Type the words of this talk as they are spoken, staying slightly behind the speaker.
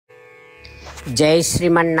Jai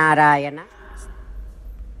Srimannarayana.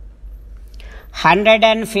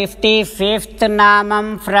 155th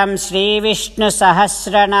Namam from Sri Vishnu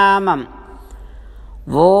Sahasranamam.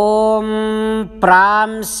 Om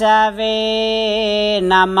Pramsave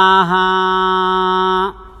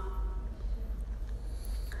Namaha.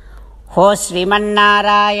 O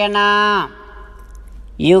Srimannarayana,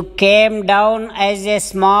 you came down as a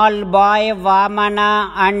small boy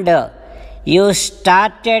Vamana and you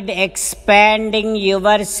started expanding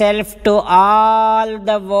yourself to all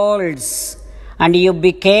the worlds and you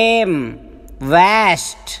became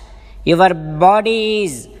vast. Your body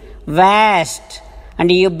is vast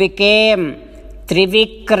and you became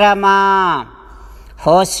Trivikrama.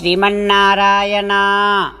 O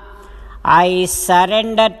Srimannarayana, I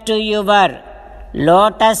surrender to your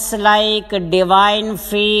lotus-like divine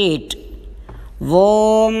feet.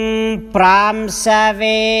 Om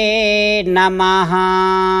Pramsave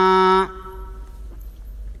Namaha.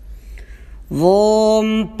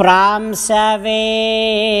 Om Pramsave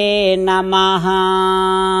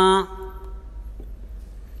Namaha.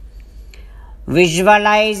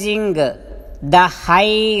 Visualizing the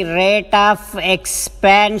high rate of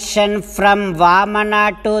expansion from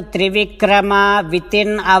Vamana to Trivikrama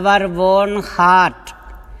within our own heart,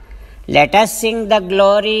 let us sing the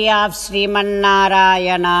glory of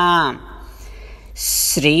Srimannarayana.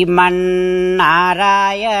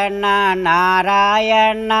 Srimannarayana,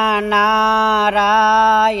 Narayana,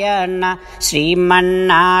 Narayana.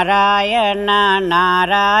 Srimannarayana,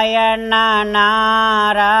 Narayana,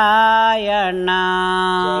 Narayana.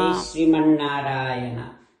 Jai Srimannarayana.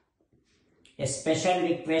 A special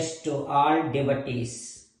request to all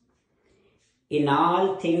devotees. In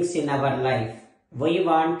all things in our life, we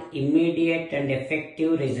want immediate and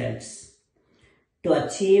effective results. To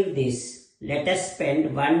achieve this, let us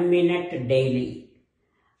spend 1 minute daily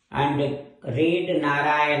and read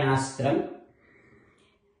Narayanastram.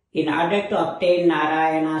 In order to obtain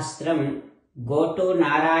Narayanastram, go to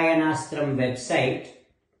Narayanastram website,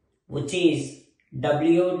 which is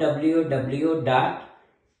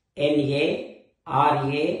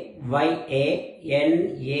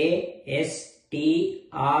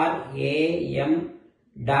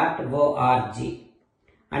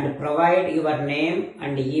and provide your name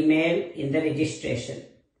and email in the registration.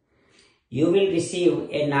 You will receive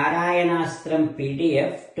a Narayanastram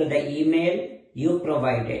PDF to the email you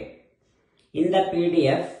provided. In the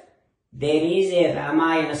PDF, there is a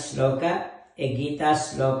Ramayana Sloka, a Gita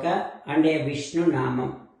Sloka and a Vishnu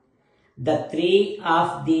Namam. The three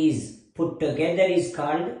of these put together is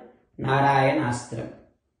called Narayanastram.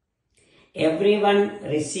 Everyone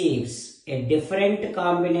receives a different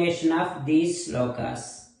combination of these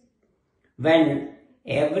slokas. When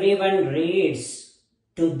everyone reads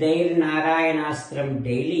to their Narayanastram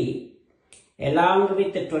daily, along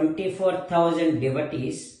with 24,000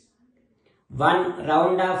 devotees, one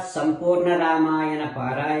round of Sampurna Ramayana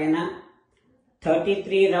Parayana,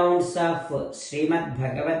 33 rounds of Srimad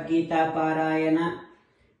Bhagavad Gita Parayana,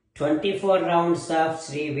 24 rounds of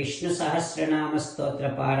Sri Vishnu Sahasranamam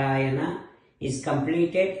Stotra Parayana is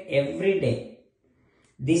completed every day.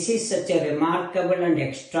 This is such a remarkable and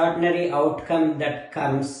extraordinary outcome that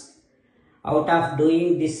comes out of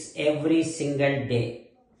doing this every single day.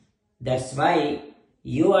 That's why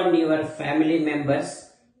you and your family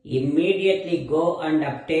members immediately go and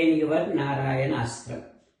obtain your Narayanastram.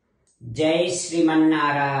 Jai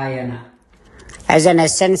Srimannarayana. As an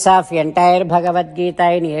essence of entire Bhagavad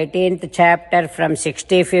Gita in 18th chapter from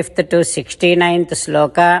 65th to 69th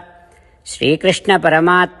sloka, Sri Krishna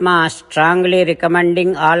Paramatma strongly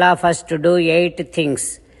recommending all of us to do 8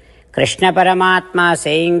 things. Krishna Paramatma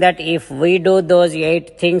saying that if we do those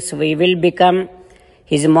 8 things, we will become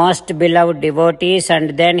His most beloved devotees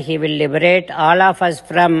and then He will liberate all of us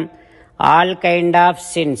from all kind of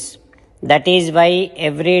sins. That is why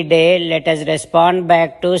every day let us respond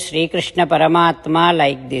back to Sri Krishna Paramatma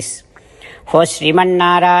like this. O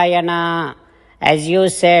Srimannarayana, as you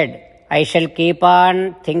said, I shall keep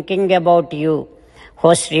on thinking about you. O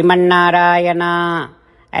Srimannarayana,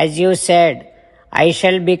 as you said, I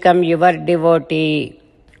shall become your devotee.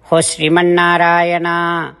 O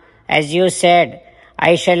Srimannarayana, as you said,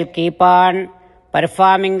 I shall keep on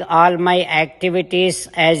performing all my activities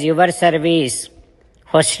as your service.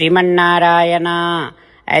 O Srimannarayana,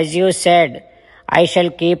 as you said, I shall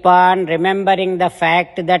keep on remembering the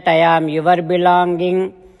fact that I am your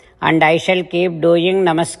belonging and I shall keep doing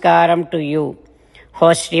namaskaram to you. O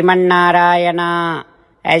Srimannarayana,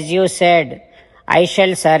 as you said, I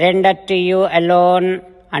shall surrender to you alone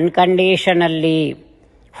unconditionally.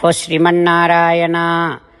 O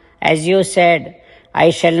Srimannarayana, as you said,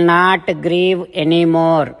 I shall not grieve any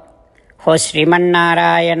more. O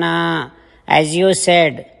Srimannarayana, as you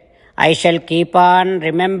said, I shall keep on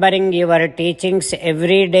remembering your teachings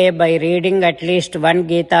every day by reading at least one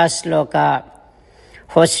Gita sloka.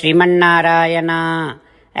 O Srimannarayana,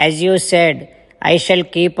 as you said, I shall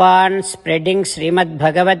keep on spreading Srimad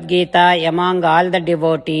Bhagavad Gita among all the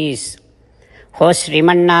devotees. O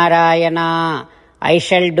Srimannarayana, I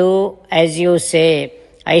shall do as you say.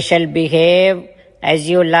 I shall behave as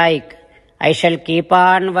you like. I shall keep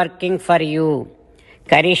on working for you.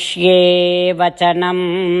 Karishye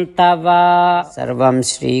vachanam tava. Sarvam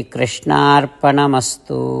Shri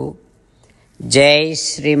Krishnarpanamastu. Jai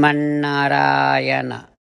Srimannarayana.